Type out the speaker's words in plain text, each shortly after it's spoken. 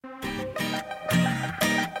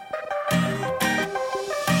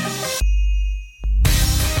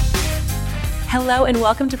Hello and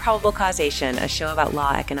welcome to Probable Causation, a show about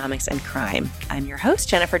law, economics, and crime. I'm your host,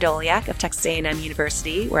 Jennifer Doliak of Texas A&M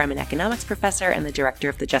University, where I'm an economics professor and the director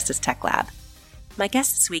of the Justice Tech Lab. My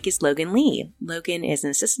guest this week is Logan Lee. Logan is an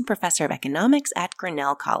assistant professor of economics at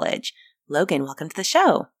Grinnell College. Logan, welcome to the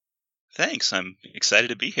show. Thanks. I'm excited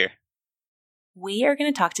to be here. We are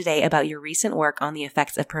going to talk today about your recent work on the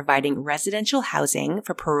effects of providing residential housing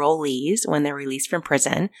for parolees when they're released from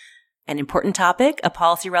prison. An important topic, a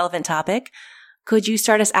policy-relevant topic. Could you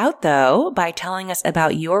start us out, though, by telling us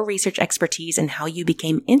about your research expertise and how you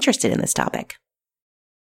became interested in this topic?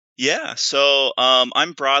 Yeah, so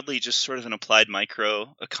I'm broadly just sort of an applied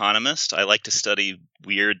microeconomist. I like to study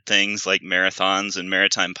weird things like marathons and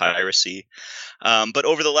maritime piracy. But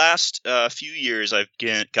over the last few years, I've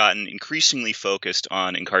gotten increasingly focused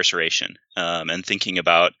on incarceration and thinking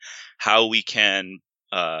about how we can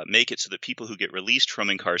make it so that people who get released from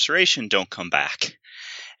incarceration don't come back.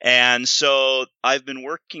 And so I've been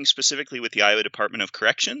working specifically with the Iowa Department of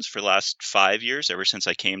Corrections for the last 5 years, ever since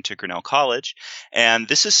I came to Grinnell College. And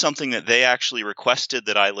this is something that they actually requested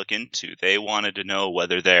that I look into. They wanted to know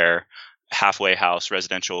whether their halfway house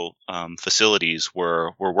residential facilities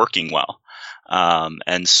were working well.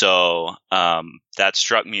 And so that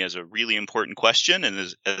struck me as a really important question.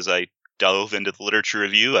 And as I dove into the literature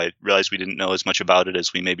review, I realized we didn't know as much about it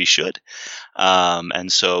as we maybe should.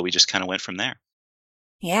 And so we just kind of went from there.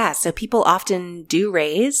 Yeah, so people often do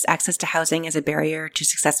raise access to housing as a barrier to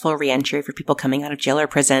successful reentry for people coming out of jail or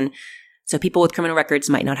prison. So people with criminal records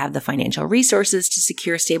might not have the financial resources to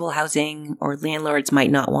secure stable housing, or landlords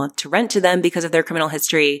might not want to rent to them because of their criminal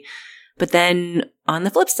history. But then on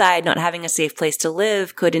the flip side, not having a safe place to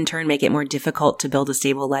live could in turn make it more difficult to build a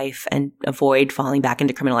stable life and avoid falling back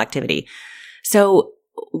into criminal activity. So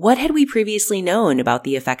what had we previously known about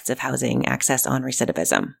the effects of housing access on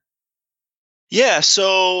recidivism? Yeah,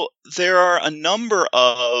 so there are a number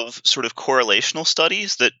of sort of correlational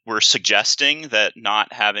studies that were suggesting that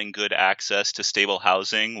not having good access to stable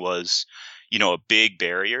housing was, a big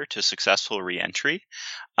barrier to successful reentry.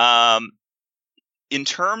 In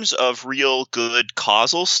terms of real good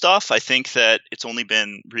causal stuff, I think that it's only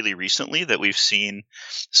been really recently that we've seen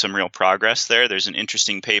some real progress there. There's an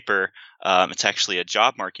interesting paper. It's actually a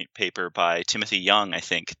job market paper by Timothy Young, I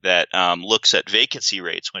think, that looks at vacancy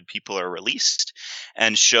rates when people are released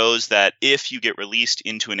and shows that if you get released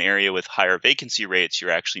into an area with higher vacancy rates,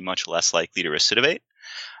 you're actually much less likely to recidivate,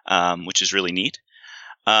 which is really neat.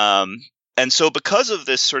 And so because of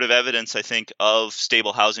this sort of evidence, I think, of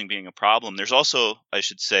stable housing being a problem, there's also, I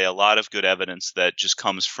should say, a lot of good evidence that just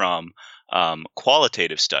comes from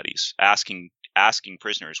qualitative studies, asking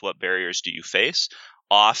prisoners, what barriers do you face?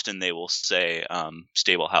 Often they will say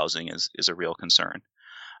stable housing is a real concern.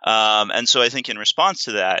 And so I think in response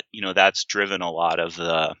to that, that's driven a lot of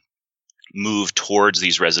the move towards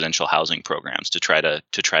these residential housing programs to try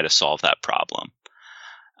to solve that problem.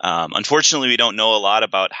 Unfortunately, we don't know a lot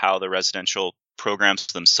about how the residential programs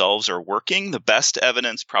themselves are working. The best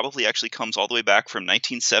evidence probably actually comes all the way back from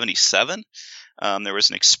 1977. There was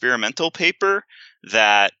an experimental paper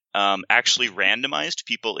that actually randomized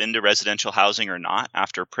people into residential housing or not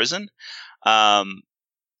after prison. And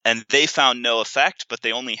they found no effect, but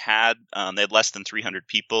they only had less than 300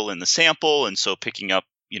 people in the sample. And so picking up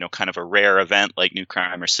kind of a rare event like new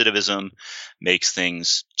crime recidivism makes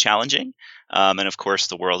things challenging. And of course,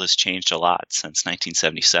 the world has changed a lot since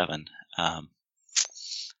 1977.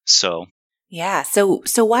 Yeah.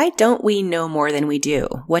 So why don't we know more than we do?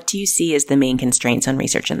 What do you see as the main constraints on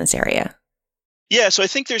research in this area? Yeah, so I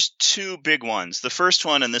think there's two big ones. The first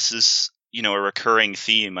one, and this is, a recurring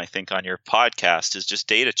theme, I think, on your podcast, is just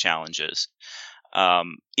data challenges.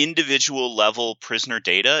 Individual level prisoner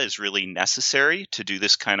data is really necessary to do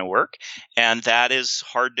this kind of work, and that is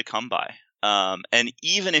hard to come by. And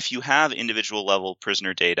even if you have individual level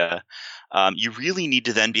prisoner data, you really need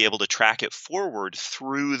to then be able to track it forward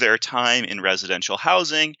through their time in residential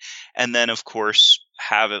housing, and then, of course,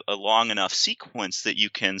 have a long enough sequence that you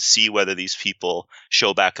can see whether these people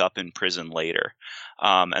show back up in prison later.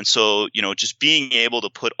 And so, just being able to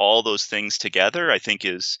put all those things together, I think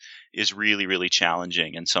is really, really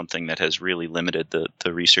challenging and something that has really limited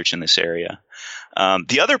the research in this area.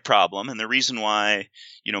 The other problem, and the reason why,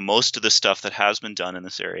 most of the stuff that has been done in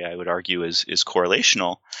this area, I would argue is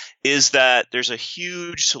correlational, is that there's a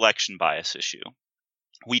huge selection bias issue.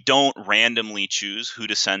 We don't randomly choose who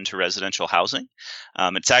to send to residential housing.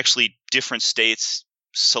 It's actually different states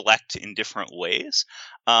select in different ways.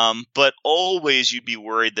 But always you'd be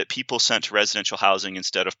worried that people sent to residential housing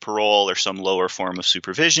instead of parole or some lower form of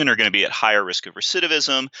supervision are going to be at higher risk of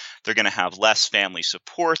recidivism. They're going to have less family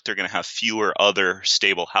support. They're going to have fewer other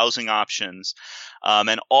stable housing options.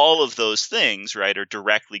 And all of those things, right, are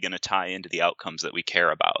directly going to tie into the outcomes that we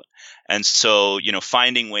care about. And so,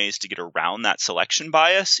 finding ways to get around that selection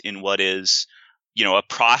bias in what is, a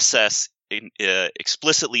process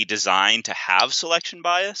explicitly designed to have selection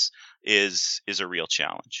bias is a real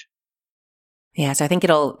challenge. Yeah, so I think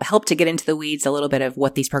it'll help to get into the weeds a little bit of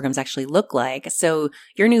what these programs actually look like. So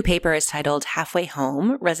your new paper is titled Halfway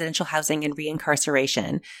Home, Residential Housing and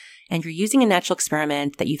Reincarceration. And you're using a natural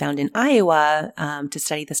experiment that you found in Iowa to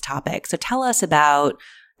study this topic. So tell us about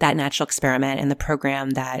that natural experiment and the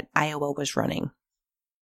program that Iowa was running.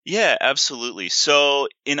 Yeah, absolutely. So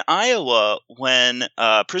in Iowa, when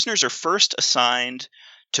prisoners are first assigned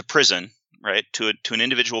to prison, right, to an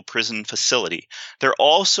individual prison facility, they're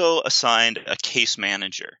also assigned a case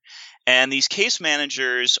manager. And these case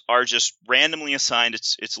managers are just randomly assigned.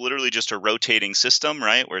 It's literally just a rotating system,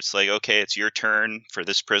 right, where it's like, okay, it's your turn for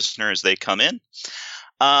this prisoner as they come in.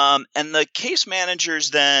 And the case managers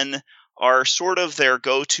then are sort of their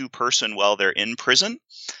go-to person while they're in prison.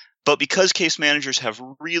 But because case managers have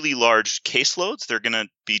really large caseloads, they're going to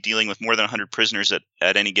be dealing with more than 100 prisoners at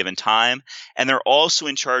any given time. And they're also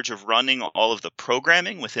in charge of running all of the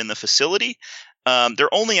programming within the facility.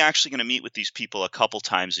 They're only actually going to meet with these people a couple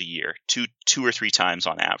times a year, two or three times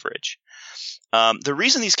on average. The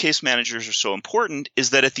reason these case managers are so important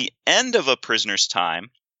is that at the end of a prisoner's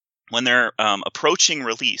time, when they're approaching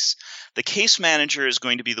release, the case manager is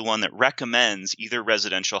going to be the one that recommends either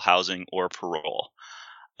residential housing or parole.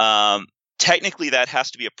 Technically, that has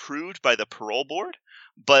to be approved by the parole board,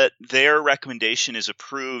 but their recommendation is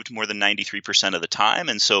approved more than 93% of the time.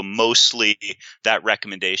 And so mostly that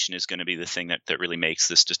recommendation is going to be the thing that really makes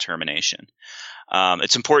this determination.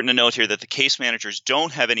 It's important to note here that the case managers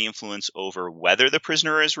don't have any influence over whether the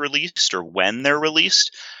prisoner is released or when they're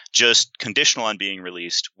released, just conditional on being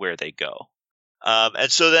released where they go.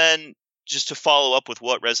 And so then just to follow up with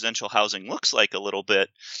what residential housing looks like a little bit,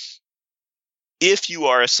 if you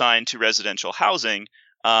are assigned to residential housing,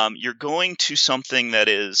 you're going to something that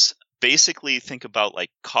is basically, think about like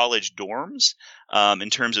college dorms in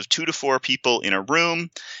terms of 2 to 4 people in a room.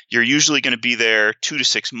 You're usually going to be there 2 to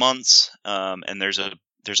 6 months, and there's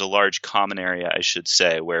a large common area, I should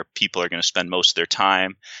say, where people are going to spend most of their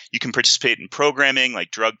time. You can participate in programming like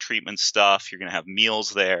drug treatment stuff. You're going to have meals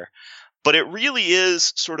there. But it really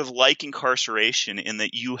is sort of like incarceration in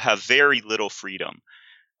that you have very little freedom.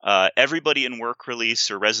 Everybody in work release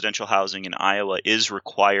or residential housing in Iowa is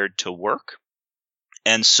required to work.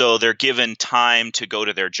 And so they're given time to go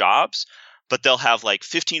to their jobs, but they'll have like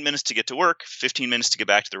 15 minutes to get to work, 15 minutes to get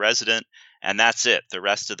back to the resident, and that's it. The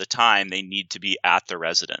rest of the time they need to be at the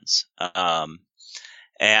residence. So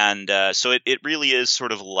it really is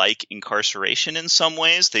sort of like incarceration in some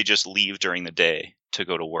ways. They just leave during the day to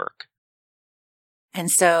go to work. And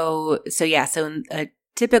so in a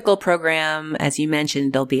typical program, as you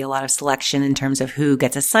mentioned, there'll be a lot of selection in terms of who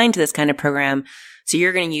gets assigned to this kind of program. So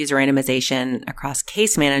you're going to use randomization across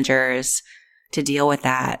case managers to deal with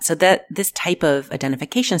that. So that this type of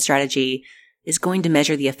identification strategy is going to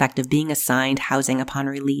measure the effect of being assigned housing upon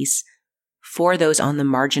release for those on the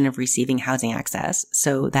margin of receiving housing access.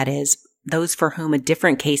 So that is those for whom a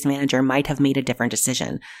different case manager might have made a different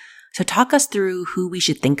decision. So talk us through who we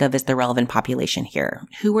should think of as the relevant population here.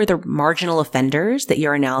 Who are the marginal offenders that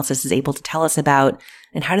your analysis is able to tell us about,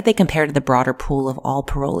 and how do they compare to the broader pool of all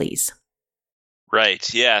parolees?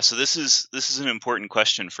 Right. Yeah. So this is an important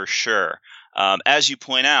question for sure. As you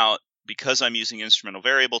point out, because I'm using instrumental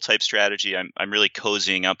variable type strategy, I'm really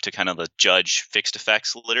cozying up to kind of the judge fixed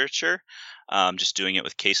effects literature, just doing it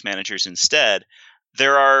with case managers instead.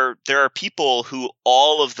 There are people who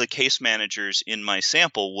all of the case managers in my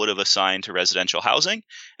sample would have assigned to residential housing,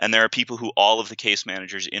 and there are people who all of the case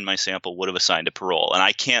managers in my sample would have assigned to parole. And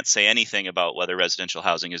I can't say anything about whether residential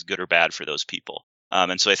housing is good or bad for those people.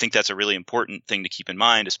 And so I think that's a really important thing to keep in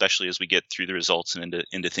mind, especially as we get through the results and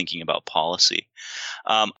into thinking about policy.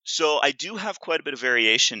 So I do have quite a bit of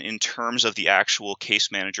variation in terms of the actual case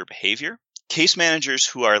manager behavior. Case managers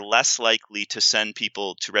who are less likely to send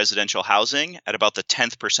people to residential housing at about the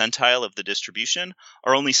 10th percentile of the distribution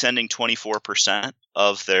are only sending 24%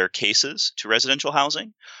 of their cases to residential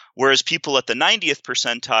housing, whereas people at the 90th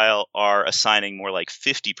percentile are assigning more like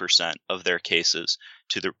 50% of their cases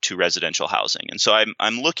to residential housing. And so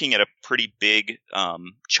I'm looking at a pretty big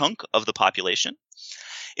chunk of the population.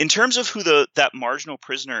 In terms of who that marginal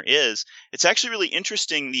prisoner is, it's actually really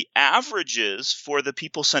interesting. The averages for the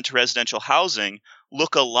people sent to residential housing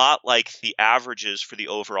look a lot like the averages for the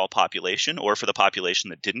overall population, or for the population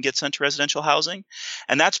that didn't get sent to residential housing.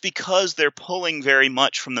 And that's because they're pulling very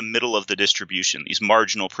much from the middle of the distribution. These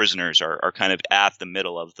marginal prisoners are kind of at the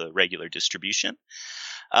middle of the regular distribution.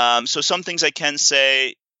 So some things I can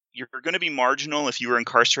say: you're going to be marginal if you were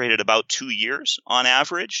incarcerated about 2 years on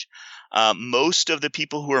average. Most of the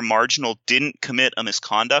people who are marginal didn't commit a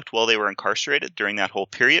misconduct while they were incarcerated during that whole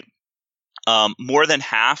period. More than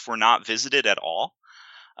half were not visited at all.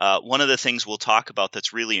 One of the things we'll talk about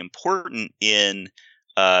that's really important in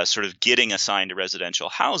sort of getting assigned to residential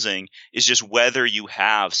housing is just whether you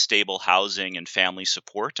have stable housing and family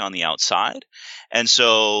support on the outside. And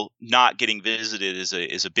so not getting visited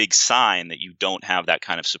is a big sign that you don't have that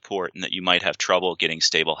kind of support and that you might have trouble getting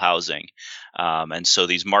stable housing. And so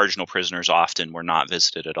these marginal prisoners often were not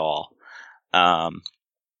visited at all.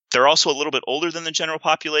 They're also a little bit older than the general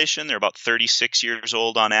population. They're about 36 years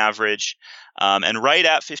old on average. And right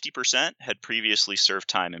at 50% had previously served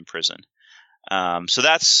time in prison. So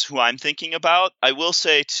that's who I'm thinking about. I will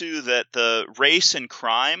say, too, that the race and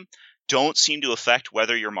crime don't seem to affect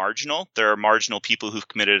whether you're marginal. There are marginal people who've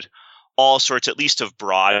committed all sorts, at least of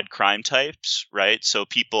broad crime types, right? So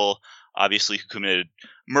people, obviously, who committed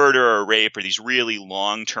murder or rape or these really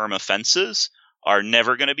long-term offenses are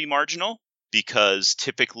never going to be marginal, because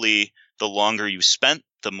typically the longer you spent,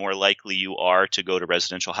 the more likely you are to go to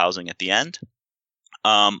residential housing at the end.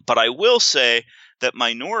 But I will say that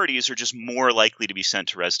minorities are just more likely to be sent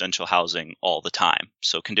to residential housing all the time.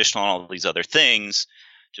 So conditional on all these other things,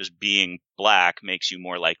 just being Black makes you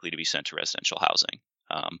more likely to be sent to residential housing,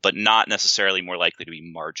 but not necessarily more likely to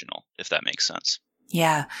be marginal, if that makes sense.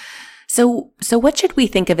 Yeah. So what should we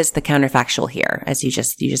think of as the counterfactual here, as you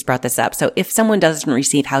just brought this up? So if someone doesn't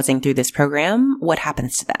receive housing through this program, what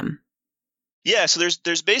happens to them? Yeah, so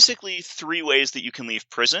there's basically 3 ways that you can leave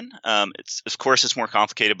prison. It's more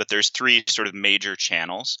complicated, but there's 3 sort of major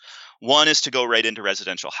channels. One is to go right into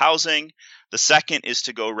residential housing. The second is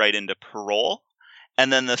to go right into parole.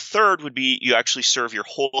 And then the third would be you actually serve your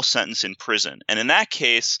whole sentence in prison. And in that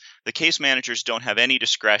case, the case managers don't have any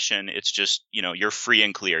discretion. It's just, you're free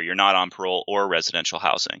and clear. You're not on parole or residential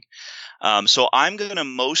housing. So I'm going to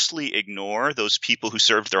mostly ignore those people who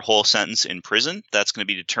served their whole sentence in prison. That's going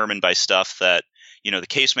to be determined by stuff that, the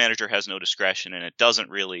case manager has no discretion, and it doesn't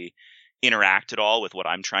really interact at all with what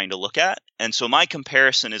I'm trying to look at. And so my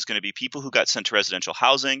comparison is going to be people who got sent to residential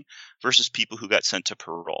housing versus people who got sent to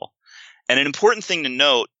parole. And an important thing to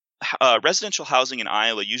note, residential housing in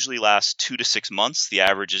Iowa usually lasts 2 to 6 months. The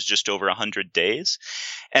average is just over 100 days.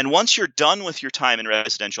 And once you're done with your time in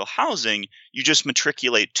residential housing, you just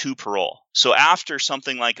matriculate to parole. So after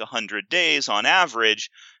something like 100 days on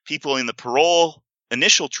average, people in the parole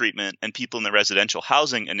initial treatment and people in the residential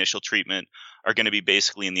housing initial treatment are going to be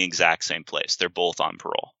basically in the exact same place. They're both on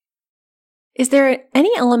parole. Is there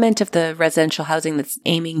any element of the residential housing that's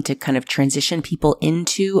aiming to kind of transition people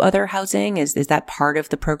into other housing? Is that part of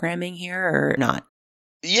the programming here or not?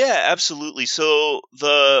 Yeah, absolutely. So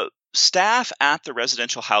the staff at the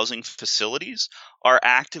residential housing facilities are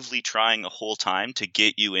actively trying the whole time to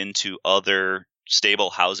get you into other stable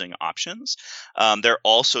housing options. They're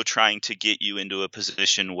also trying to get you into a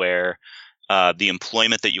position where the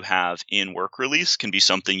employment that you have in work release can be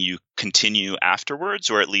something you continue afterwards,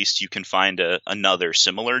 or at least you can find another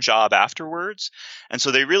similar job afterwards. And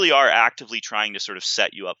so they really are actively trying to sort of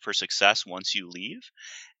set you up for success once you leave.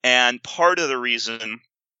 And part of the reason,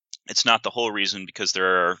 it's not the whole reason, because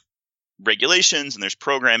there are regulations and there's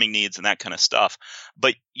programming needs and that kind of stuff,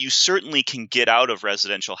 but you certainly can get out of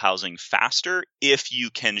residential housing faster if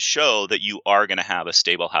you can show that you are going to have a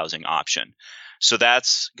stable housing option. So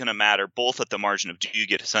that's going to matter both at the margin of, do you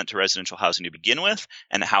get sent to residential housing to begin with,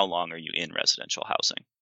 and how long are you in residential housing?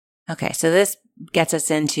 Okay, so this gets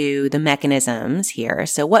us into the mechanisms here.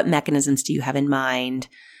 So what mechanisms do you have in mind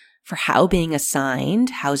for how being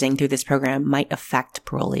assigned housing through this program might affect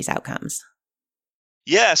parolees' outcomes?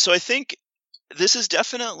 Yeah, so I think this is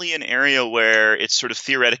definitely an area where it's sort of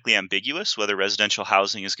theoretically ambiguous whether residential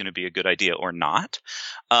housing is going to be a good idea or not.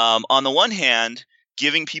 On the one hand,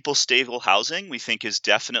 giving people stable housing, we think, is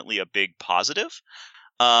definitely a big positive.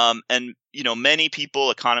 And, many people,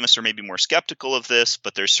 economists, are maybe more skeptical of this,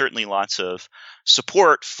 but there's certainly lots of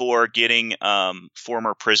support for getting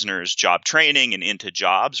former prisoners job training and into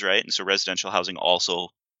jobs, right? And so residential housing also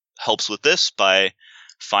helps with this by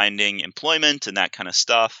finding employment and that kind of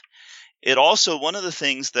stuff. It also, one of the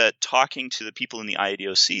things that talking to the people in the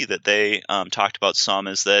IADOC that they talked about some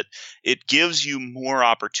is that it gives you more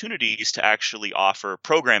opportunities to actually offer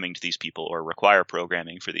programming to these people or require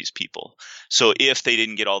programming for these people. So if they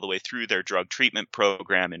didn't get all the way through their drug treatment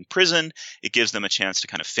program in prison, it gives them a chance to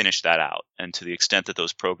kind of finish that out. And to the extent that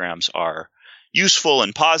those programs are useful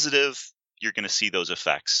and positive, you're going to see those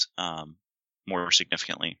effects more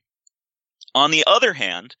significantly. On the other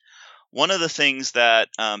hand, one of the things that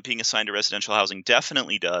being assigned to residential housing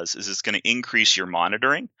definitely does is it's going to increase your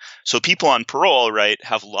monitoring. So people on parole, right,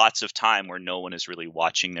 have lots of time where no one is really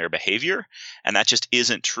watching their behavior. And that just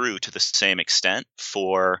isn't true to the same extent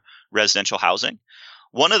for residential housing.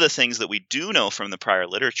 One of the things that we do know from the prior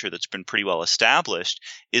literature that's been pretty well established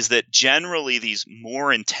is that generally these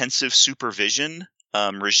more intensive supervision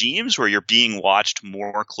regimes where you're being watched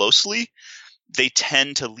more closely, they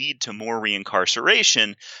tend to lead to more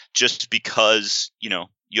reincarceration just because,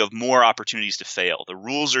 you have more opportunities to fail. The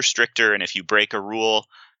rules are stricter, and if you break a rule,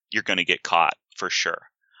 you're going to get caught for sure.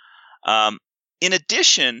 In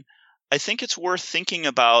addition, I think it's worth thinking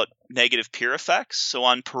about negative peer effects. So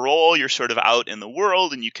on parole, you're sort of out in the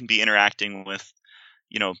world and you can be interacting with,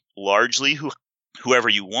 largely whoever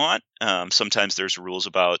you want. Sometimes there's rules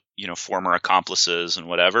about, former accomplices and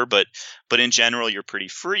whatever, but in general, you're pretty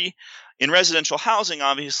free. In residential housing,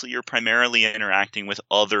 obviously, you're primarily interacting with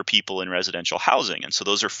other people in residential housing. And so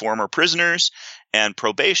those are former prisoners and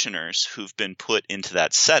probationers who've been put into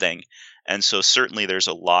that setting. And so certainly there's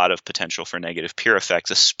a lot of potential for negative peer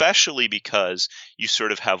effects, especially because you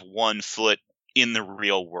sort of have one foot in the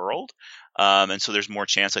real world. And so there's more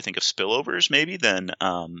chance, I think, of spillovers maybe than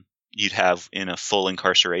you'd have in a full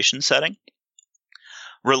incarceration setting.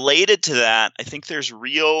 Related to that, I think there's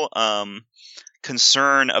real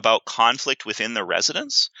concern about conflict within the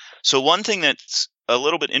residents. So one thing that's a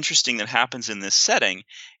little bit interesting that happens in this setting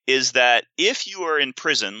is that if you are in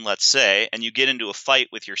prison, let's say, and you get into a fight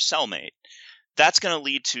with your cellmate, that's going to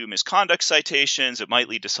lead to misconduct citations. It might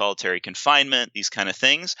lead to solitary confinement, these kind of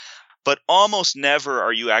things. But almost never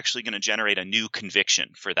are you actually going to generate a new conviction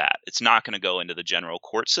for that. It's not going to go into the general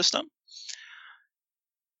court system.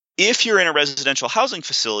 If you're in a residential housing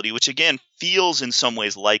facility, which again feels in some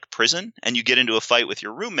ways like prison, and you get into a fight with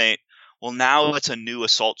your roommate, well, now it's a new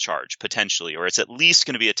assault charge potentially, or it's at least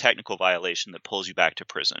going to be a technical violation that pulls you back to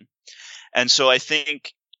prison. And so I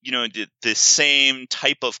think, the same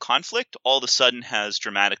type of conflict all of a sudden has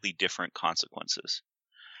dramatically different consequences.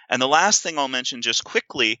 And the last thing I'll mention just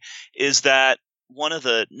quickly is that one of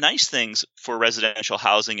the nice things for residential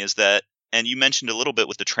housing is that, and you mentioned a little bit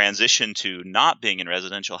with the transition to not being in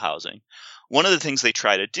residential housing, one of the things they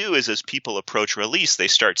try to do is as people approach release, they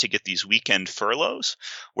start to get these weekend furloughs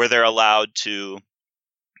where they're allowed to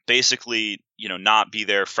basically, not be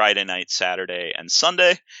there Friday night, Saturday, and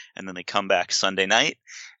Sunday, and then they come back Sunday night.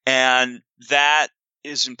 And that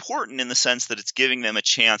is important in the sense that it's giving them a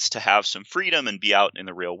chance to have some freedom and be out in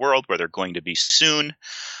the real world where they're going to be soon.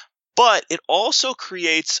 But it also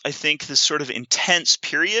creates, I think, this sort of intense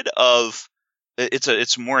period of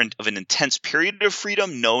it's more of an intense period of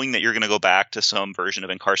freedom, knowing that you're going to go back to some version of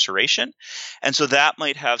incarceration. And so that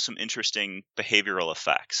might have some interesting behavioral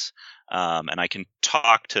effects. And I can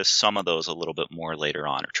talk to some of those a little bit more later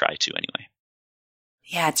on, or try to anyway.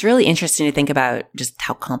 Yeah, it's really interesting to think about just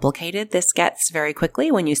how complicated this gets very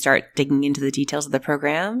quickly when you start digging into the details of the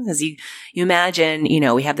program. As you imagine,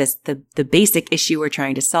 we have this, the basic issue we're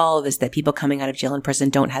trying to solve is that people coming out of jail and prison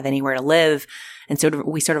don't have anywhere to live. And so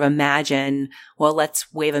we sort of imagine, well,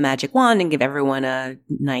 let's wave a magic wand and give everyone a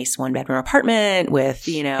nice 1-bedroom apartment with,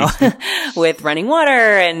 with running water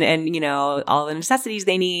and, all the necessities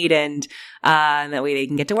they need. And that way they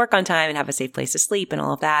can get to work on time and have a safe place to sleep and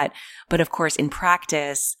all of that. But of course, in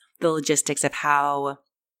practice, the logistics of how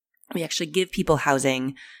we actually give people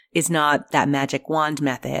housing is not that magic wand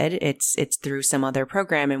method. It's through some other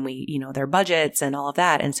program and their budgets and all of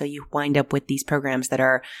that. And so you wind up with these programs that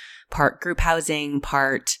are part group housing,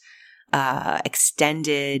 part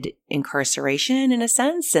extended incarceration in a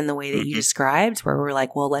sense, in the way that you described, where we're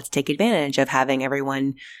like, well, let's take advantage of having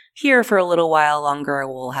everyone here for a little while longer.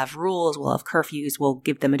 We'll have rules, we'll have curfews, we'll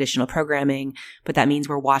give them additional programming, but that means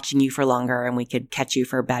we're watching you for longer and we could catch you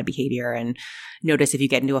for bad behavior and notice if you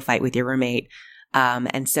get into a fight with your roommate.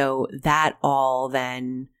 And so that all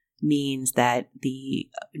then means that the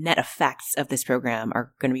net effects of this program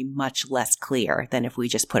are going to be much less clear than if we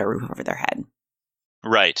just put a roof over their head.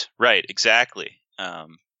 Right, exactly.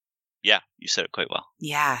 Yeah, you said it quite well.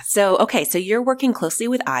 Yeah. So you're working closely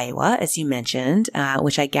with Iowa, as you mentioned,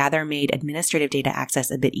 which I gather made administrative data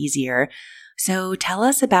access a bit easier. So tell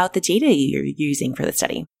us about the data you're using for the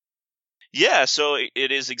study. Yeah, so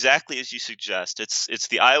it is exactly as you suggest. It's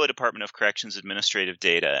the Iowa Department of Corrections administrative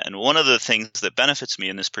data, and one of the things that benefits me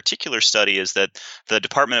in this particular study is that the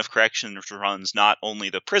Department of Corrections runs not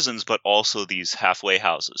only the prisons but also these halfway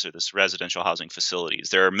houses or this residential housing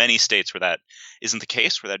facilities. There are many states where that isn't the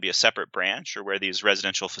case, where that'd be a separate branch or where these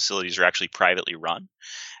residential facilities are actually privately run.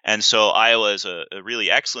 And so Iowa is a really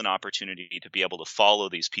excellent opportunity to be able to follow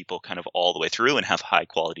these people kind of all the way through and have high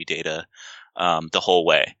quality data the whole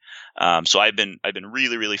way. So I've been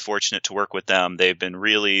really, really fortunate to work with them. They're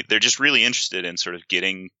just really interested in sort of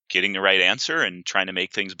getting the right answer and trying to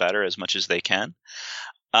make things better as much as they can.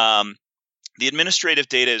 The administrative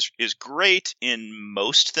data is great in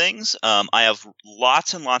most things. I have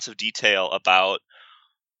lots and lots of detail about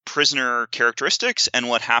prisoner characteristics and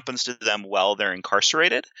what happens to them while they're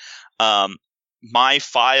incarcerated. My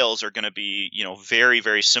files are going to be, very,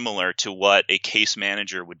 very similar to what a case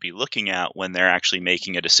manager would be looking at when they're actually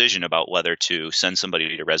making a decision about whether to send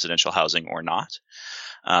somebody to residential housing or not,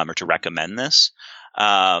 or to recommend this.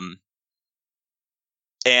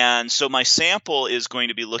 And so my sample is going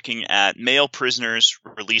to be looking at male prisoners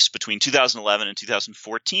released between 2011 and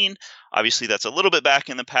 2014. Obviously, that's a little bit back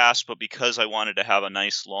in the past, but because I wanted to have a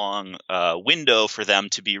nice long window for them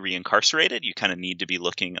to be reincarcerated, you kind of need to be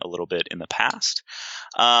looking a little bit in the past.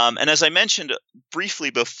 And as I mentioned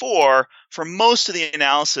briefly before, for most of the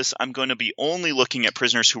analysis, I'm going to be only looking at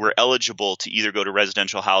prisoners who were eligible to either go to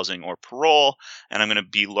residential housing or parole, and I'm going to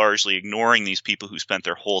be largely ignoring these people who spent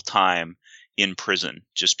their whole time in prison,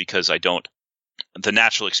 just because the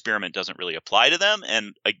natural experiment doesn't really apply to them.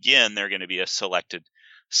 And again, they're going to be a selected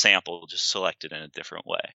sample, just selected in a different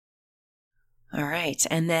way. All right.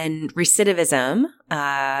 And then recidivism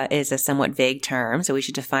is a somewhat vague term, so we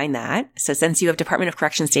should define that. So since you have Department of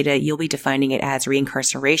Corrections data, you'll be defining it as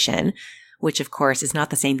reincarceration, which of course is not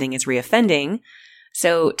the same thing as reoffending.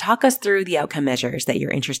 So talk us through the outcome measures that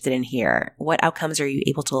you're interested in here. What outcomes are you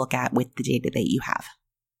able to look at with the data that you have?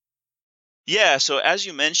 Yeah, so as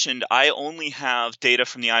you mentioned, I only have data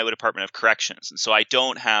from the Iowa Department of Corrections. And so I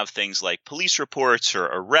don't have things like police reports or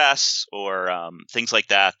arrests or things like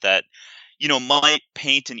that might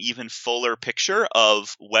paint an even fuller picture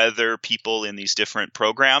of whether people in these different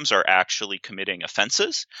programs are actually committing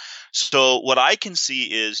offenses. So what I can see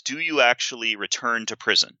is, do you actually return to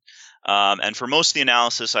prison? And for most of the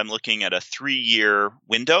analysis, I'm looking at a 3-year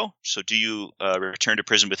window. So do you return to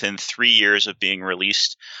prison within 3 years of being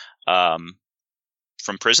released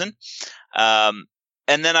from prison?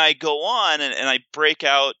 And then I go on and I break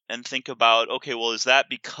out and think about, okay, well, is that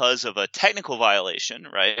because of a technical violation,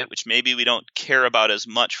 right? Which maybe we don't care about as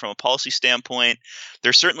much from a policy standpoint.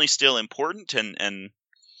 They're certainly still important, and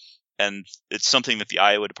it's something that the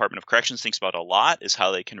Iowa Department of Corrections thinks about a lot, is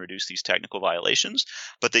how they can reduce these technical violations,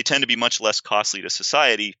 but they tend to be much less costly to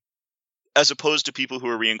society as opposed to people who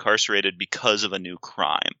are reincarcerated because of a new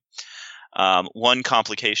crime. One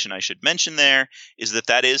complication I should mention there is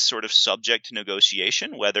that is sort of subject to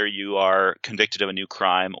negotiation, whether you are convicted of a new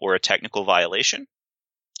crime or a technical violation.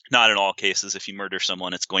 Not in all cases. If you murder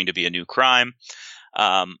someone, it's going to be a new crime.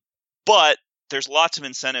 But there's lots of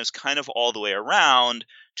incentives kind of all the way around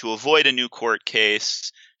to avoid a new court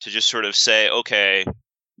case, to just sort of say, okay,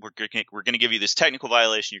 we're going to give you this technical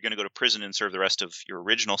violation. You're going to go to prison and serve the rest of your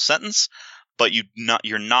original sentence. But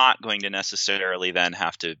you're not going to necessarily then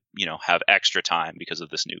have to, have extra time because of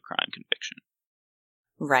this new crime conviction.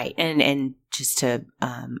 Right. And just to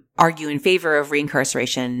argue in favor of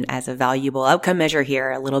reincarceration as a valuable outcome measure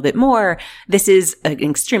here a little bit more, this is an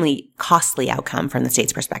extremely costly outcome from the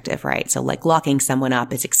state's perspective, right? So like locking someone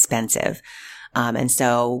up is expensive. And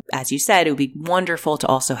so, as you said, it would be wonderful to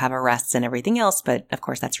also have arrests and everything else, but of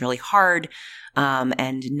course that's really hard.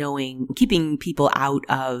 And keeping people out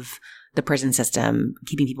of the prison system,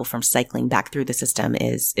 keeping people from cycling back through the system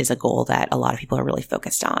is a goal that a lot of people are really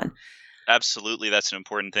focused on. Absolutely. That's an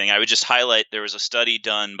important thing. I would just highlight, there was a study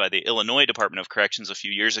done by the Illinois Department of Corrections a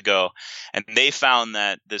few years ago, and they found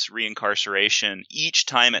that this reincarceration, each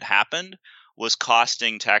time it happened, was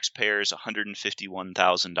costing taxpayers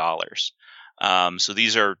 $151,000. So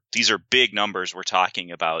these are big numbers we're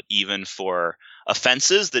talking about, even for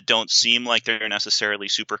offenses that don't seem like they're necessarily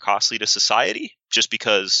super costly to society, just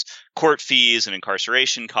because court fees and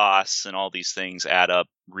incarceration costs and all these things add up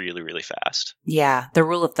really, really fast. Yeah. The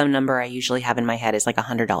rule of thumb number I usually have in my head is like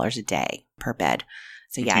 $100 a day per bed.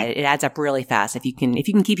 So yeah, it adds up really fast. If you can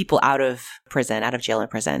keep people out of jail or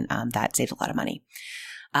prison, that saves a lot of money.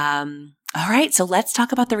 All right. So let's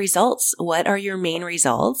talk about the results. What are your main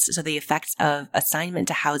results? So the effects of assignment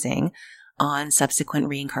to housing on subsequent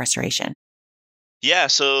reincarceration. Yeah,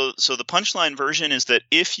 so the punchline version is that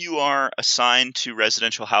if you are assigned to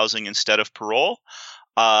residential housing instead of parole,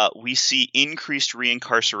 we see increased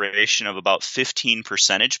reincarceration of about 15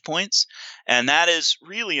 percentage points. And that is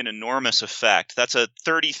really an enormous effect. That's a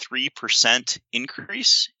 33%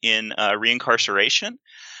 increase in reincarceration.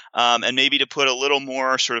 And maybe to put a little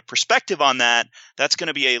more sort of perspective on that, that's going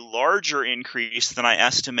to be a larger increase than I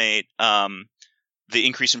estimate the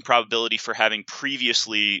increase in probability for having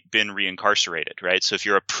previously been reincarcerated, right? So if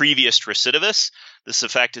you're a previous recidivist, this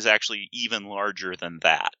effect is actually even larger than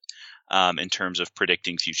that. In terms of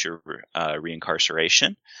predicting future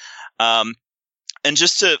reincarceration. And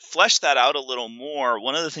just to flesh that out a little more,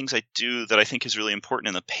 one of the things I do that I think is really important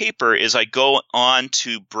in the paper is I go on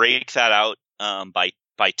to break that out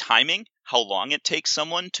by timing, how long it takes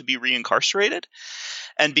someone to be reincarcerated.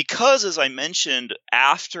 And because, as I mentioned,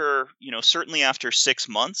 certainly after 6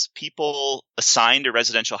 months, people assigned to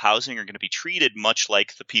residential housing are going to be treated much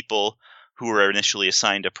like the people who were initially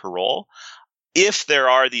assigned to parole. If there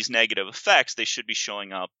are these negative effects, they should be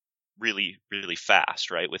showing up really, really fast,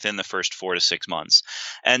 right? Within the first 4 to 6 months.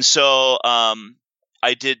 And so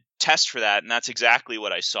I did test for that, and that's exactly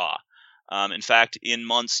what I saw. In fact, in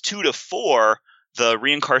months 2 to 4, the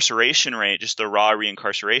reincarceration rate, just the raw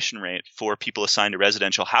reincarceration rate for people assigned to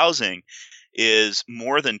residential housing is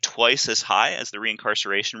more than twice as high as the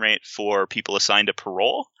reincarceration rate for people assigned to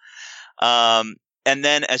parole. And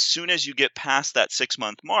then as soon as you get past that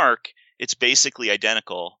 6-month mark, it's basically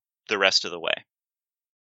identical the rest of the way.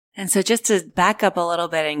 And so just to back up a little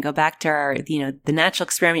bit and go back to our, the natural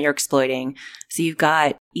experiment you're exploiting. So you've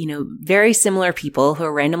got, very similar people who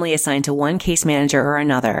are randomly assigned to one case manager or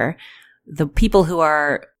another. The people who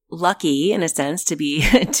are lucky, in a sense, to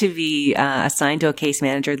be assigned to a case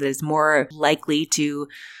manager that is more likely to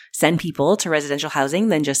send people to residential housing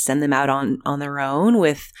than just send them out on their own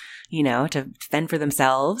with, to fend for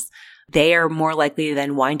themselves. They are more likely to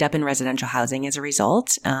then wind up in residential housing as a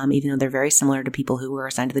result, even though they're very similar to people who were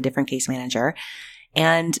assigned to the different case manager.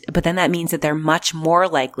 But then that means that they're much more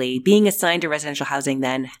likely, being assigned to residential housing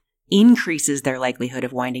then increases their likelihood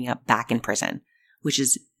of winding up back in prison, which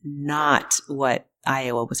is not what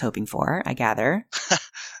Iowa was hoping for, I gather.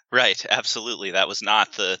 Right. Absolutely. That was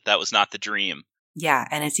not the dream. Yeah.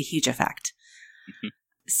 And it's a huge effect. Mm-hmm.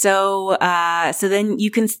 So then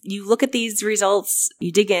you look at these results,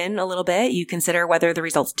 you dig in a little bit, you consider whether the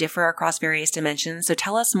results differ across various dimensions. So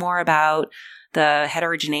tell us more about the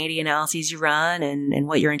heterogeneity analyses you run and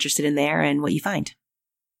what you're interested in there and what you find.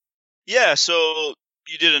 Yeah. So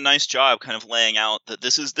you did a nice job kind of laying out that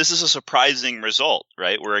this is a surprising result,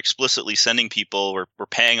 right? We're explicitly sending people, we're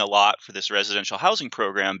paying a lot for this residential housing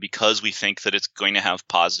program because we think that it's going to have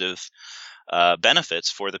positive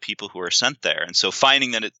benefits for the people who are sent there. And so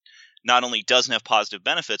finding that it not only doesn't have positive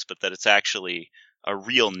benefits, but that it's actually a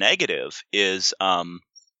real negative is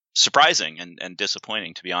surprising and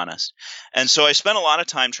disappointing, to be honest. And so I spent a lot of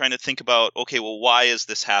time trying to think about, okay, well, why is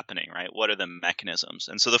this happening, right? What are the mechanisms?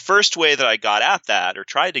 And so the first way that I got at that, or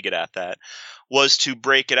tried to get at that, was to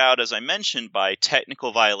break it out, as I mentioned, by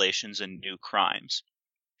technical violations and new crimes.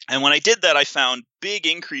 And when I did that, I found big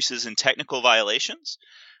increases in technical violations.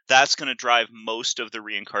 That's going to drive most of the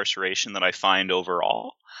reincarceration that I find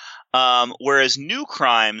overall. Whereas new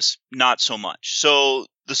crimes, not so much. So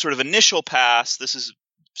the sort of initial pass, this is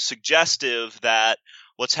suggestive that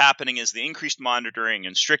what's happening is the increased monitoring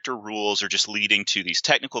and stricter rules are just leading to these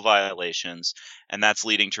technical violations, and that's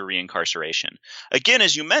leading to reincarceration. Again,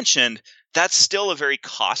 as you mentioned, that's still a very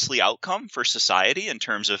costly outcome for society in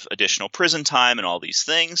terms of additional prison time and all these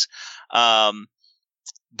things.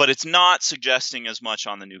 But it's not suggesting as much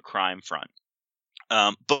on the new crime front.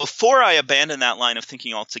 Before I abandoned that line of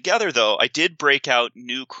thinking altogether, though, I did break out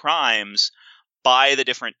new crimes by the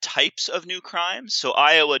different types of new crimes. So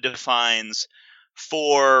Iowa defines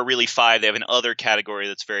 4, really 5. They have an other category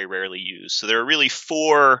that's very rarely used. So there are really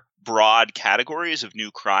 4 broad categories of new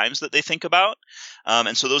crimes that they think about.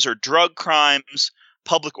 And so those are drug crimes,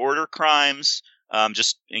 public order crimes.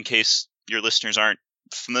 Just in case your listeners aren't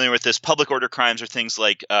familiar with this, public order crimes are things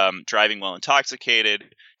like driving while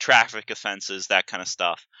intoxicated, traffic offenses, that kind of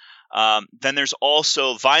stuff. Then there's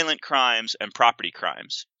also violent crimes and property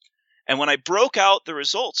crimes. And when I broke out the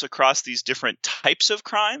results across these different types of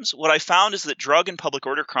crimes, what I found is that drug and public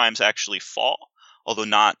order crimes actually fall, although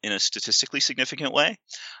not in a statistically significant way.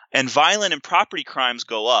 And violent and property crimes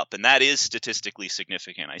go up, and that is statistically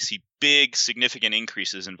significant. I see big, significant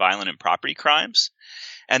increases in violent and property crimes.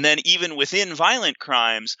 And then even within violent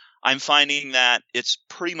crimes, I'm finding that it's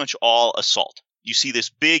pretty much all assault. You see this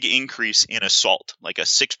big increase in assault, like a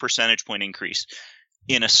 6 percentage point increase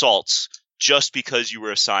in assaults just because you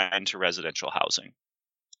were assigned to residential housing.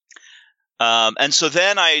 And so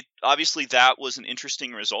then obviously that was an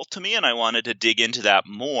interesting result to me, and I wanted to dig into that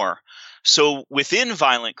more. So within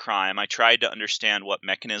violent crime, I tried to understand what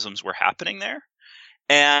mechanisms were happening there.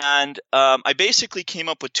 And I basically came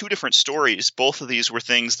up with two different stories. Both of these were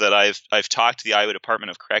things that I've talked to the Iowa Department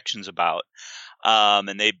of Corrections about.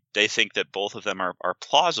 And they think that both of them are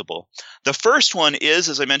plausible. The first one is,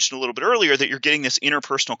 as I mentioned a little bit earlier, that you're getting this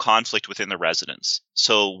interpersonal conflict within the residents.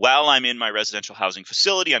 So while I'm in my residential housing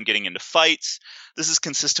facility, I'm getting into fights. This is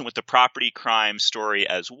consistent with the property crime story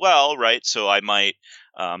as well, right? So I might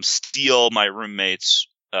steal my roommate's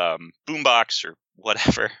boombox or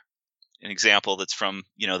whatever. An example that's from,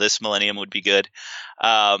 this millennium would be good.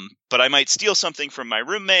 But I might steal something from my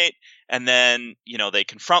roommate, and then, they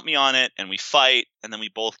confront me on it and we fight, and then we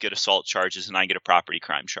both get assault charges and I get a property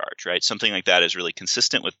crime charge, right? Something like that is really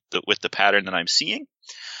consistent with the pattern that I'm seeing.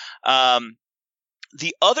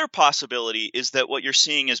 The other possibility is that what you're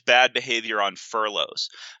seeing is bad behavior on furloughs.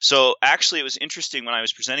 So actually, it was interesting when I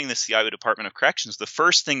was presenting this to the Iowa Department of Corrections, the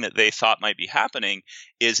first thing that they thought might be happening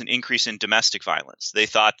is an increase in domestic violence. They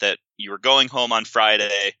thought that you were going home on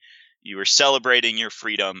Friday, you were celebrating your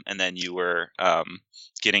freedom, and then you were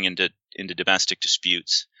getting into domestic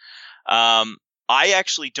disputes. I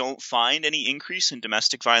actually don't find any increase in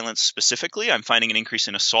domestic violence specifically. I'm finding an increase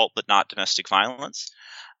in assault, but not domestic violence.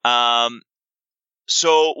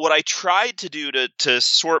 So what I tried to do to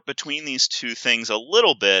sort between these two things a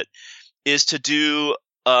little bit is to do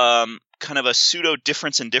kind of a pseudo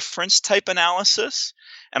difference in difference type analysis.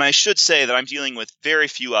 And I should say that I'm dealing with very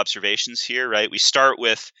few observations here, right? We start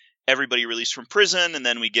with everybody released from prison, and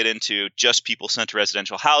then we get into just people sent to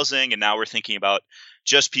residential housing. And now we're thinking about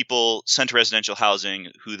just people sent to residential housing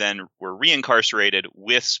who then were reincarcerated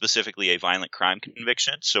with specifically a violent crime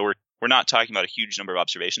conviction. So we're not talking about a huge number of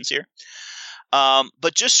observations here.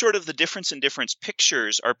 But just sort of the difference in difference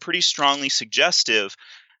pictures are pretty strongly suggestive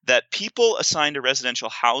that people assigned to residential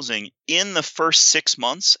housing in the first 6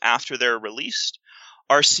 months after they're released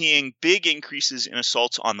are seeing big increases in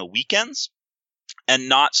assaults on the weekends and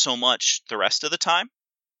not so much the rest of the time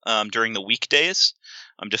during the weekdays.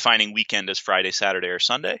 I'm defining weekend as Friday, Saturday, or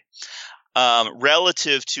Sunday.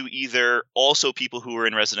 Relative to either also people who were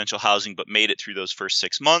in residential housing but made it through those first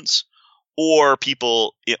 6 months, or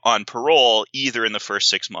people on parole either in the first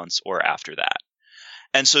 6 months or after that.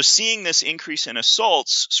 And so seeing this increase in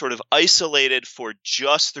assaults sort of isolated for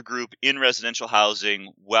just the group in residential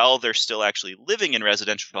housing while they're still actually living in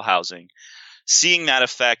residential housing, seeing that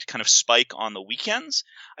effect kind of spike on the weekends,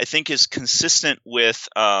 I think is consistent with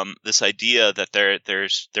this idea that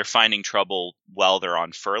they're finding trouble while they're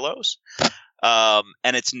on furloughs.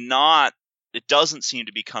 And it doesn't seem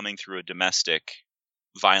to be coming through a domestic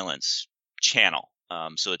violence channel.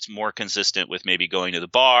 So it's more consistent with maybe going to the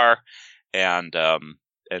bar and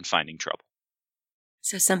finding trouble.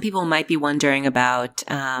 So some people might be wondering about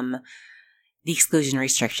the exclusion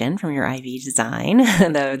restriction from your IV design,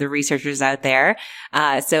 the researchers out there.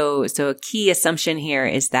 So a key assumption here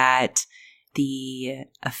is that the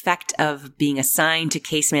effect of being assigned to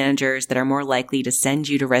case managers that are more likely to send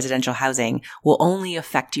you to residential housing will only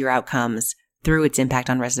affect your outcomes through its impact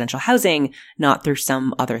on residential housing, not through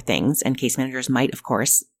some other things. And case managers might, of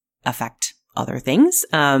course, affect other things,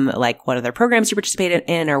 like what other programs you participate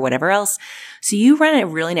in or whatever else. So you run a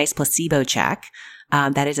really nice placebo check.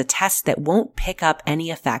 That is a test that won't pick up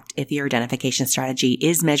any effect if your identification strategy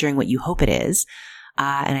is measuring what you hope it is.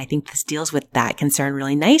 And I think this deals with that concern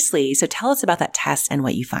really nicely. So tell us about that test and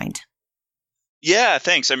what you find. Yeah,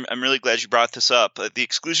 thanks. I'm really glad you brought this up. The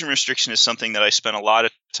exclusion restriction is something that I spent a lot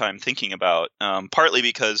of time thinking about, partly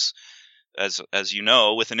because, as you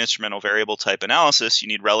know, with an instrumental variable type analysis, you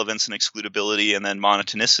need relevance and excludability and then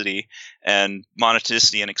monotonicity. And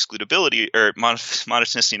monotonicity and excludability, or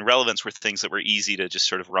monotonicity and relevance, were things that were easy to just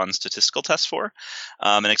sort of run statistical tests for,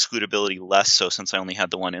 and excludability less so since I only had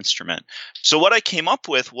the one instrument. So what I came up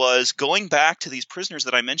with was going back to these prisoners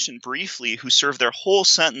that I mentioned briefly who served their whole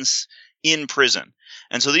sentence in prison.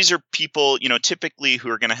 And so these are people, typically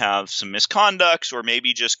who are going to have some misconducts or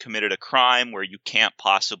maybe just committed a crime where you can't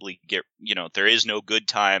possibly get, there is no good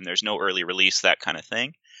time, there's no early release, that kind of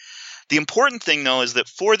thing. The important thing, though, is that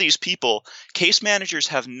for these people, case managers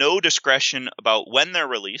have no discretion about when they're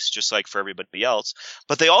released, just like for everybody else,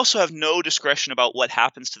 but they also have no discretion about what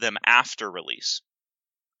happens to them after release.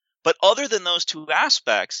 But other than those two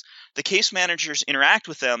aspects, the case managers interact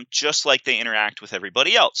with them just like they interact with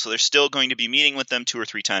everybody else. So they're still going to be meeting with them 2 or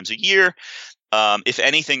 3 times a year. If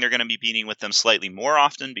anything, they're going to be meeting with them slightly more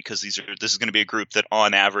often because this is going to be a group that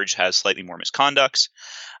on average has slightly more misconducts.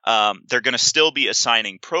 They're going to still be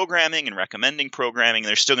assigning programming and recommending programming.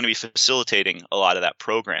 They're still going to be facilitating a lot of that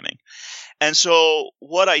programming. And so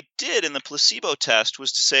what I did in the placebo test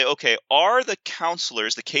was to say, okay, are the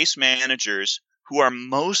counselors, the case managers who are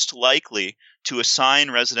most likely to assign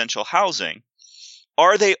residential housing,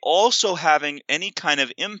 are they also having any kind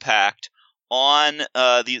of impact on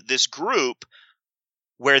this group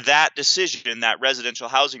where that decision, that residential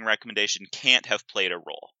housing recommendation, can't have played a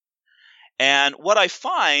role? And what I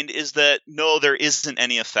find is that, no, there isn't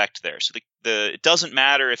any effect there. So it doesn't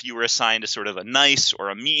matter if you were assigned a sort of a nice or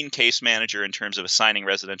a mean case manager in terms of assigning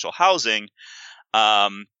residential housing.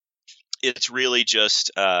 It's really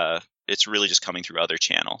just coming through other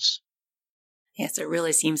channels. Yes, it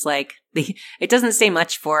really seems like it doesn't say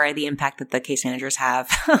much for the impact that the case managers have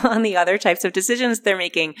on the other types of decisions they're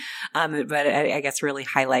making, but I guess really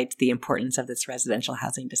highlights the importance of this residential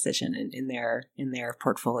housing decision in their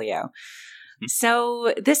portfolio. Mm-hmm.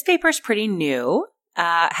 So this paper is pretty new.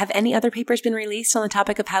 Have any other papers been released on the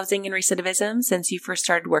topic of housing and recidivism since you first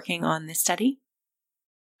started working on this study?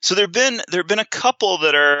 So there've been a couple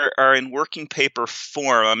that are in working paper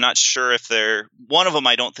form. I'm not sure if one of them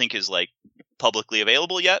I don't think is like publicly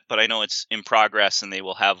available yet, but I know it's in progress and they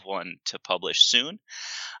will have one to publish soon.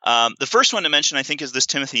 The first one to mention, I think, is this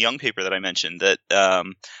Timothy Young paper that I mentioned.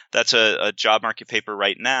 That's a job market paper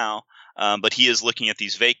right now, but he is looking at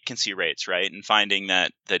these vacancy rates, right, and finding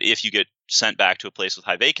that if you get sent back to a place with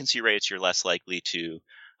high vacancy rates, you're less likely to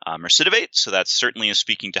recidivate. So that certainly is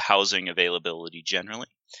speaking to housing availability generally.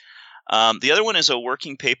 The other one is a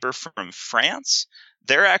working paper from France.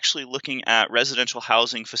 They're actually looking at residential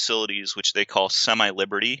housing facilities, which they call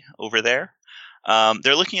semi-liberty over there.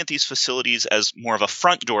 They're looking at these facilities as more of a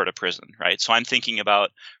front door to prison, right? So I'm thinking about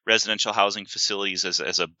residential housing facilities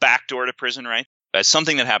as a back door to prison, right? As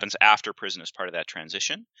something that happens after prison as part of that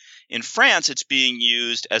transition. In France, it's being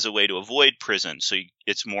used as a way to avoid prison. So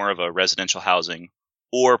it's more of a residential housing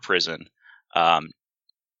or prison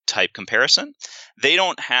type comparison. They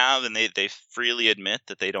don't have, and they freely admit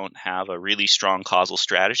that they don't have a really strong causal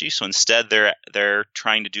strategy. So instead, they're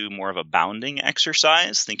trying to do more of a bounding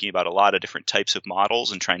exercise, thinking about a lot of different types of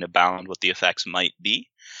models and trying to bound what the effects might be.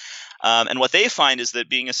 And what they find is that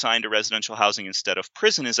being assigned to residential housing instead of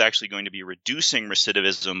prison is actually going to be reducing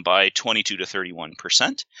recidivism by 22 to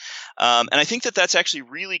 31%. And I think that that's actually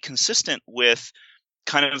really consistent with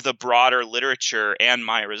kind of the broader literature and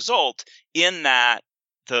my result, in that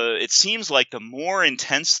it seems like the more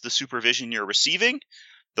intense the supervision you're receiving,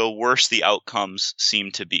 the worse the outcomes seem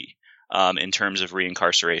to be in terms of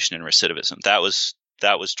reincarceration and recidivism. That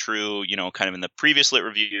was true, kind of in the previous lit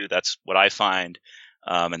review. That's what I find,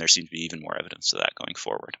 and there seems to be even more evidence of that going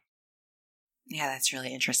forward. Yeah, that's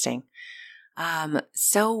really interesting.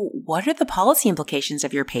 So what are the policy implications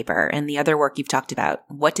of your paper and the other work you've talked about?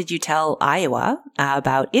 What did you tell Iowa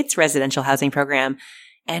about its residential housing program?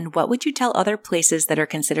 And what would you tell other places that are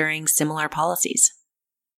considering similar policies?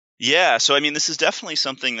 Yeah, so I mean, this is definitely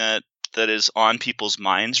something that is on people's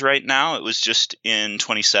minds right now. It was just in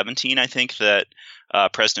 2017, I think, that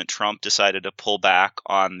President Trump decided to pull back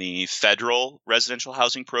on the federal residential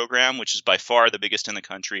housing program, which is by far the biggest in the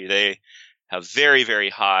country. They have very,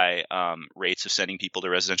 very high rates of sending people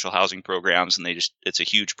to residential housing programs, and it's a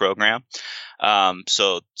huge program.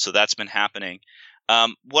 So that's been happening.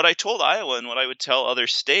 What I told Iowa and what I would tell other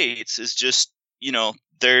states is just,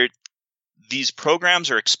 these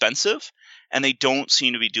programs are expensive and they don't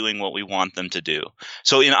seem to be doing what we want them to do.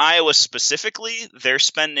 So in Iowa specifically, they're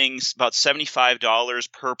spending about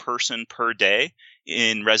 $75 per person per day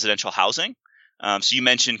in residential housing. So you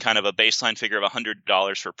mentioned kind of a baseline figure of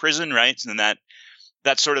 $100 for prison, right? And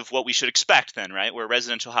that's sort of what we should expect then, right? Where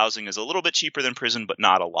residential housing is a little bit cheaper than prison, but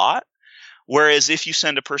not a lot. Whereas if you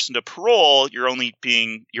send a person to parole, you're only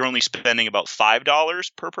spending about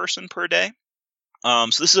 $5 per person per day. So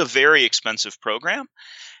this is a very expensive program,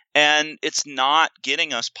 and it's not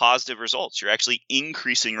getting us positive results. You're actually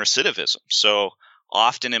increasing recidivism. So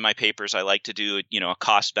often in my papers, I like to do a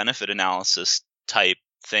cost benefit analysis type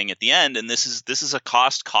thing at the end, and this is a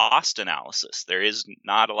cost analysis. There is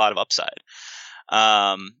not a lot of upside,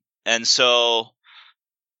 and so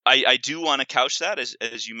I do want to couch that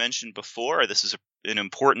as you mentioned before. This is an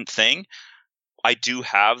important thing. I do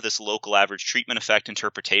have this local average treatment effect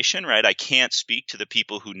interpretation, right? I can't speak to the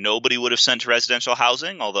people who nobody would have sent to residential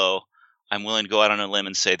housing, although I'm willing to go out on a limb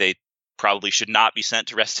and say probably should not be sent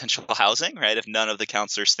to residential housing, right? If none of the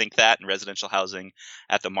counselors think that, and residential housing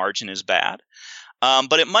at the margin is bad.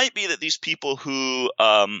 But it might be that these people who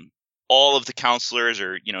all of the counselors,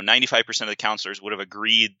 or 95% of the counselors would have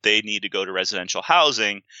agreed they need to go to residential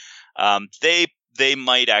housing, they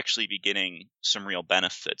might actually be getting some real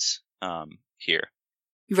benefits here.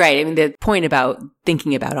 Right. I mean, the point about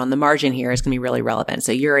thinking about on the margin here is going to be really relevant.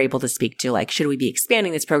 So you're able to speak to like, should we be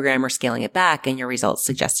expanding this program or scaling it back? And your results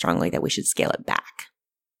suggest strongly that we should scale it back.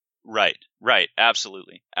 Right.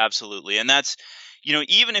 Absolutely. And that's,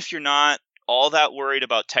 even if you're not all that worried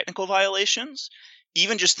about technical violations,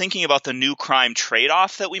 even just thinking about the new crime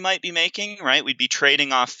trade-off that we might be making, right? We'd be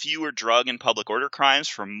trading off fewer drug and public order crimes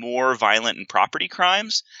for more violent and property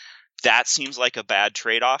crimes. That seems like a bad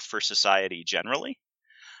trade-off for society generally.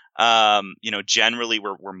 Generally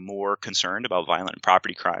we're more concerned about violent and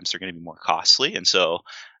property crimes. They're going to be more costly. And so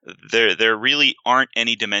there really aren't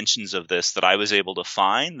any dimensions of this that I was able to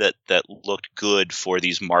find that looked good for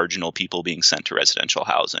these marginal people being sent to residential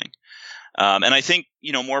housing. And I think,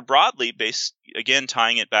 more broadly, again,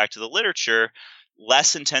 tying it back to the literature,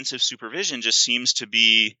 less intensive supervision just seems to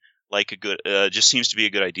be like a good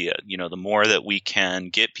idea. The more that we can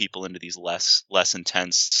get people into these less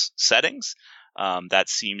intense settings, that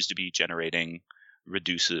seems to be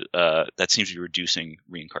reducing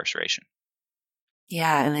reincarceration.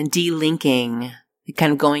 Yeah, and then delinking,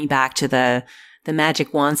 kind of going back to the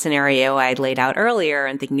magic wand scenario I'd laid out earlier,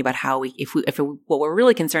 and thinking about how what we're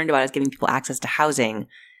really concerned about is giving people access to housing,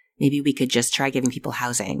 maybe we could just try giving people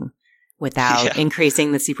housing without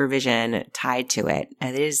increasing the supervision tied to it.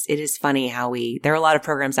 And it is funny how there are a lot of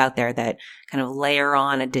programs out there that kind of layer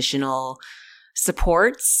on additional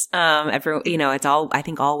supports. It's all, I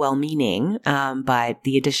think, all well-meaning, but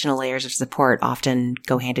the additional layers of support often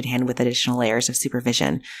go hand in hand with additional layers of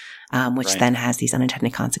supervision, which then has these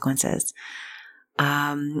unintended consequences.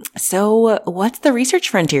 So what's the research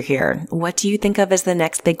frontier here? What do you think of as the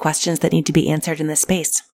next big questions that need to be answered in this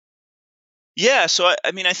space? Yeah, so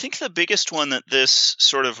I think the biggest one that this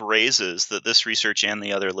sort of raises, that this research and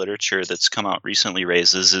the other literature that's come out recently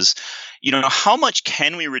raises, is, how much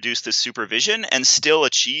can we reduce this supervision and still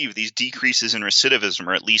achieve these decreases in recidivism,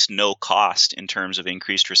 or at least no cost in terms of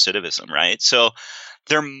increased recidivism, right? So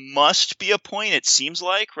there must be a point, it seems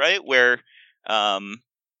like, right, where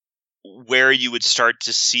you would start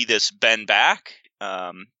to see this bend back,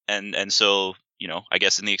 and so. I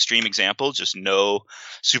guess in the extreme example, just no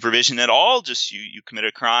supervision at all. Just you commit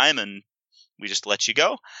a crime and we just let you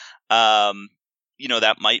go.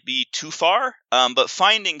 That might be too far. But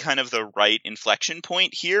finding kind of the right inflection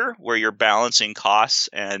point here, where you're balancing costs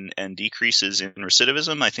and decreases in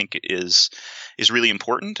recidivism, I think is really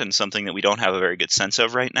important, and something that we don't have a very good sense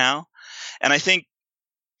of right now. And I think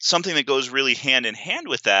something that goes really hand in hand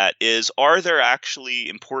with that is, are there actually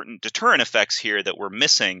important deterrent effects here that we're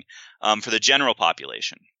missing for the general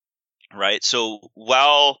population, right? So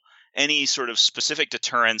while any sort of specific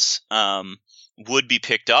deterrence would be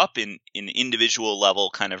picked up in individual level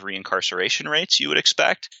kind of reincarceration rates you would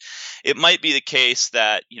expect, it might be the case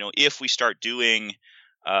that, if we start doing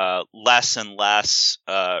less and less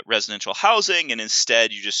residential housing, and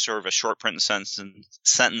instead you just serve a short prison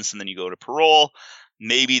sentence and then you go to parole,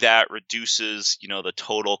 maybe that reduces, the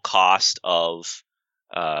total cost of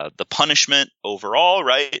the punishment overall,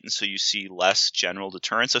 right? And so you see less general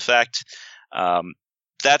deterrence effect.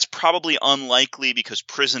 That's probably unlikely, because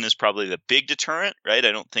prison is probably the big deterrent, right?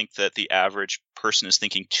 I don't think that the average person is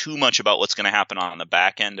thinking too much about what's going to happen on the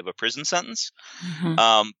back end of a prison sentence.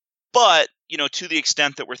 Mm-hmm. But, to the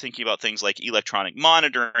extent that we're thinking about things like electronic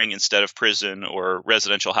monitoring instead of prison, or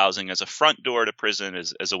residential housing as a front door to prison,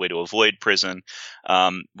 as a way to avoid prison,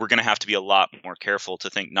 we're going to have to be a lot more careful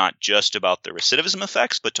to think not just about the recidivism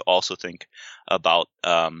effects, but to also think about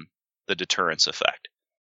the deterrence effect.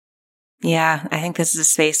 Yeah, I think this is a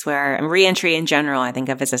space where reentry in general, I think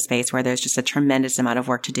of as a space where there's just a tremendous amount of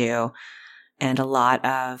work to do, and a lot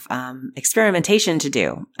of experimentation to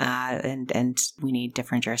do. And we need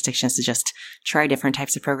different jurisdictions to just try different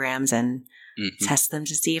types of programs and test them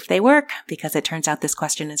to see if they work, because it turns out this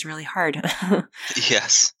question is really hard.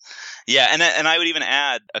 Yes. Yeah, and I would even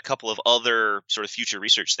add a couple of other sort of future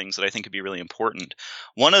research things that I think would be really important.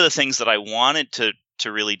 One of the things that I wanted to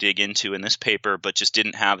really dig into in this paper, but just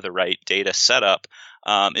didn't have the right data set up,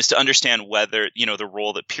 is to understand whether, the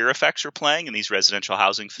role that peer effects are playing in these residential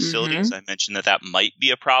housing facilities. Mm-hmm. I mentioned that might be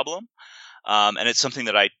a problem. And it's something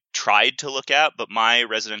that I tried to look at, but my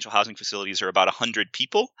residential housing facilities are about 100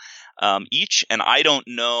 people each. And I don't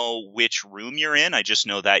know which room you're in. I just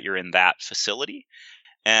know that you're in that facility.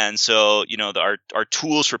 And so, our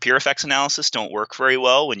tools for peer effects analysis don't work very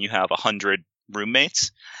well when you have 100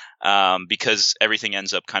 roommates, because everything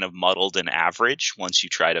ends up kind of muddled and average once you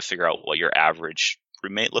try to figure out what your average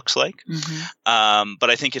roommate looks like. But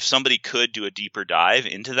I think if somebody could do a deeper dive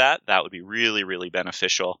into that, that would be really, really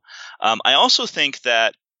beneficial. I also think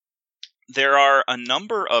that there are a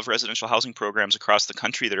number of residential housing programs across the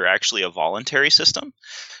country that are actually a voluntary system.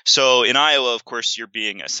 So in Iowa, of course, you're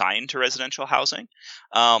being assigned to residential housing.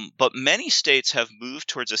 But many states have moved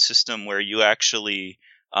towards a system where you actually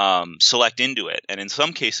select into it. And in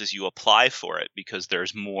some cases, you apply for it because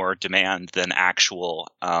there's more demand than actual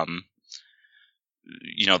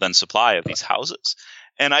than supply of these houses.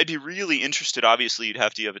 And I'd be really interested, obviously you'd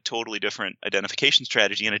have to have a totally different identification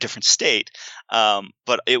strategy in a different state.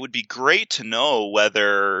 But it would be great to know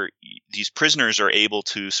whether these prisoners are able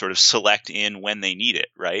to sort of select in when they need it,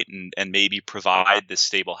 right? And maybe provide this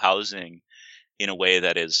stable housing in a way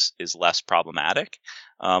that is less problematic.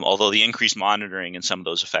 Although the increased monitoring and some of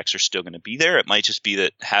those effects are still going to be there. It might just be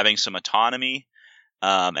that having some autonomy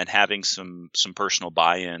and having some personal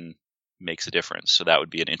buy-in makes a difference. So that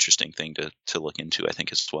would be an interesting thing to look into, I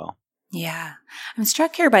think, as well. Yeah. I'm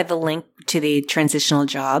struck here by the link to the transitional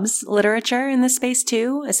jobs literature in this space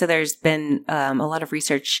too. So there's been a lot of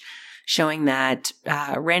research showing that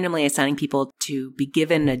randomly assigning people to be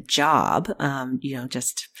given a job,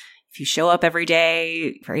 just if you show up every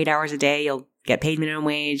day for 8 hours a day, you'll get paid minimum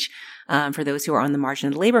wage for those who are on the margin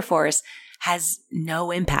of the labor force, has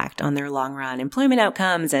no impact on their long run employment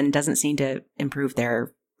outcomes and doesn't seem to improve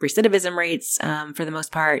their recidivism rates for the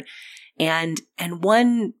most part. And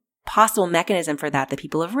one possible mechanism for that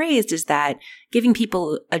people have raised is that giving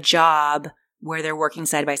people a job where they're working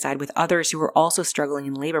side by side with others who are also struggling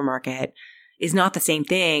in the labor market is not the same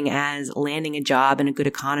thing as landing a job in a good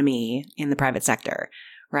economy in the private sector,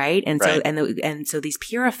 right? And right. So these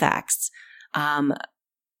peer effects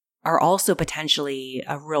are also potentially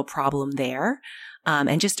a real problem there.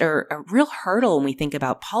 And just a real hurdle when we think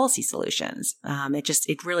about policy solutions.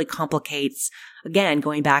 It really complicates, again,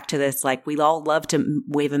 going back to this, like we all love to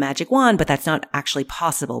wave a magic wand, but that's not actually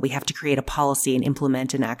possible. We have to create a policy and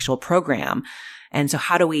implement an actual program. And so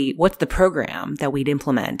what's the program that we'd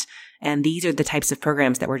implement? And these are the types of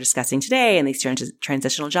programs that we're discussing today, and these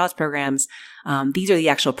transitional jobs programs. These are the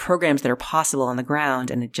actual programs that are possible on the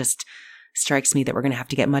ground. And it just strikes me that we're going to have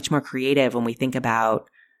to get much more creative when we think about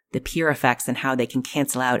the peer effects and how they can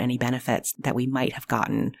cancel out any benefits that we might have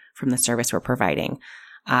gotten from the service we're providing,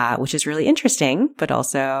 which is really interesting, but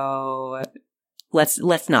also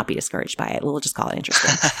let's not be discouraged by it. We'll just call it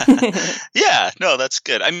interesting. Yeah, no, that's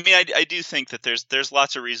good. I mean, I do think that there's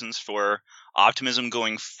lots of reasons for optimism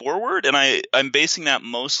going forward, and I'm basing that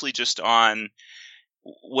mostly just on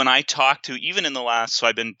when I talk to, even in the last, so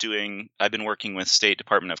I've been working with State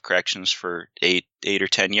Department of Corrections for 8 or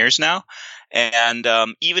 10 years now. And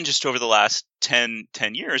even just over the last 10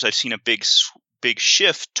 years, I've seen a big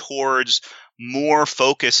shift towards more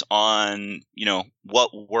focus on, what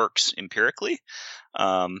works empirically.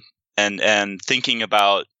 And thinking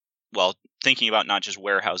about not just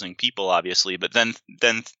warehousing people, obviously, but then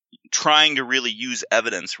trying to really use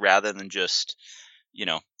evidence rather than just,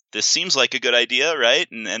 this seems like a good idea, right?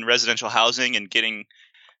 And residential housing and getting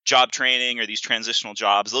job training or these transitional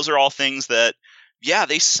jobs, those are all things that, yeah,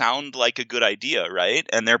 they sound like a good idea, right?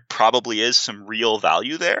 And there probably is some real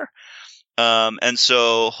value there. And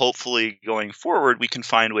so hopefully going forward, we can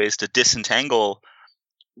find ways to disentangle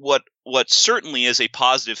what certainly is a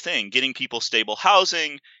positive thing, getting people stable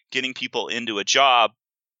housing, getting people into a job.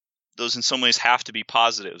 Those in some ways have to be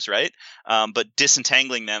positives, right? But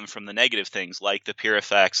disentangling them from the negative things like the peer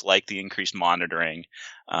effects, like the increased monitoring.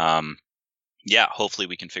 Hopefully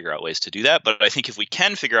we can figure out ways to do that. But I think if we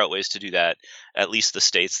can figure out ways to do that, at least the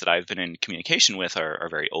states that I've been in communication with are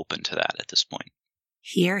very open to that at this point.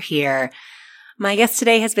 Hear, hear. My guest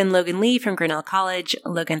today has been Logan Lee from Grinnell College.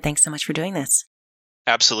 Logan, thanks so much for doing this.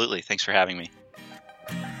 Absolutely. Thanks for having me.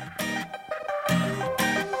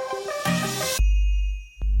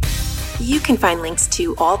 You can find links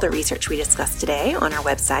to all the research we discussed today on our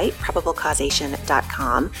website,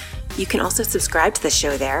 probablecausation.com. You can also subscribe to the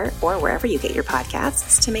show there or wherever you get your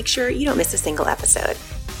podcasts to make sure you don't miss a single episode.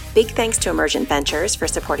 Big thanks to Emergent Ventures for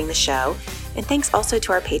supporting the show, and thanks also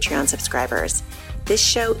to our Patreon subscribers. This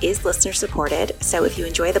show is listener supported, so if you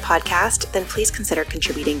enjoy the podcast, then please consider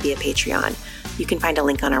contributing via Patreon. You can find a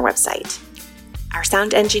link on our website. Our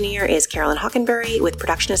sound engineer is Carolyn Hockenberry with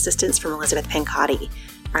production assistance from Elizabeth Pancotti.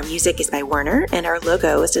 Our music is by Werner, and our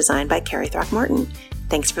logo is designed by Carrie Throckmorton.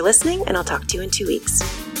 Thanks for listening, and I'll talk to you in 2 weeks.